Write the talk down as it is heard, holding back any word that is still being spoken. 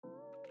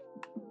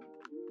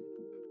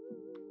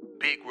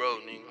Big road,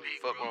 nigga.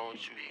 Fuck wrong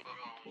with you.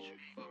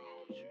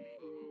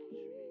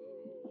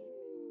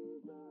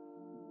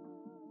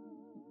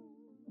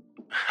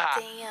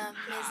 Damn,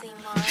 Missy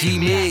Mars.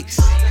 G-Mix.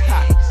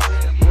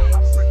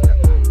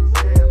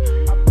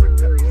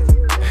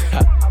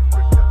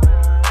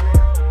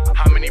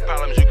 How many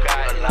problems you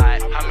got? A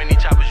lot. How many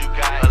choppers you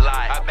got? A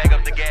lot. I back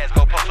up the gas,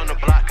 go post on the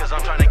block, cause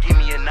I'm tryna give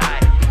me a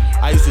night.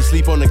 I used to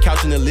sleep on the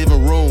couch in the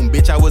living room.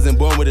 Bitch, I wasn't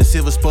born with a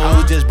silver spoon.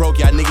 We just broke,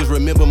 y'all niggas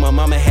remember my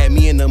mama had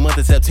me in the month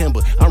of September.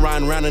 I'm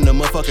riding around in the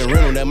motherfucking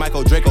rental. That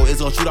Michael Draco is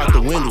gon' shoot out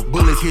the window.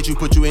 Bullets hit you,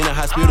 put you in a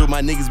hospital.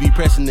 My niggas be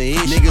pressing the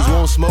itch. Niggas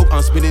won't smoke,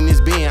 I'm spitting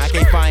this bin. I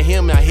can't find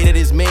him, I hit at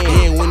his man.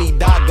 And when he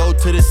die, go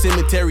to the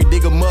cemetery,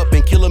 dig him up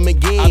and kill him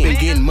again. I been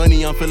getting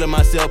money, I'm feeling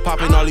myself.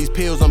 Popping all these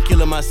pills, I'm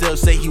killing myself.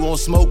 Say he won't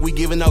smoke, we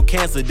giving out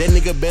cancer. That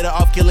nigga better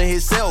off killing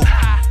himself.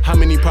 How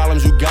many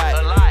problems you got?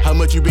 How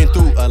much you been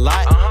through? A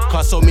lot.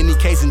 Caught so many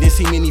cases, didn't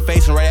see many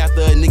facing right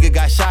after a nigga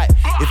got shot.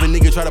 If a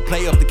nigga try to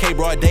play up the K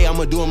broad day,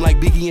 I'ma do him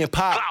like Biggie and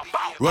Pop.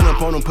 Run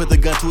up on him, put the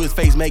gun to his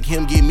face, make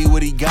him give me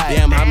what he got.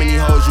 Damn, how many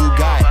hoes you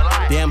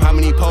got? Damn, how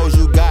many poles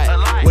you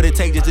got? What it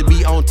take just to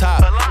be on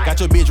top? Got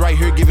your bitch right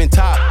here giving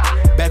top.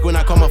 Back when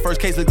I called my first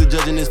case, looked the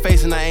judge in his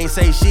face and I ain't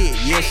say shit.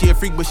 Yeah, she a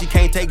freak, but she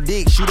can't take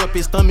dick. Shoot up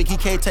his stomach, he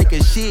can't take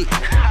a shit.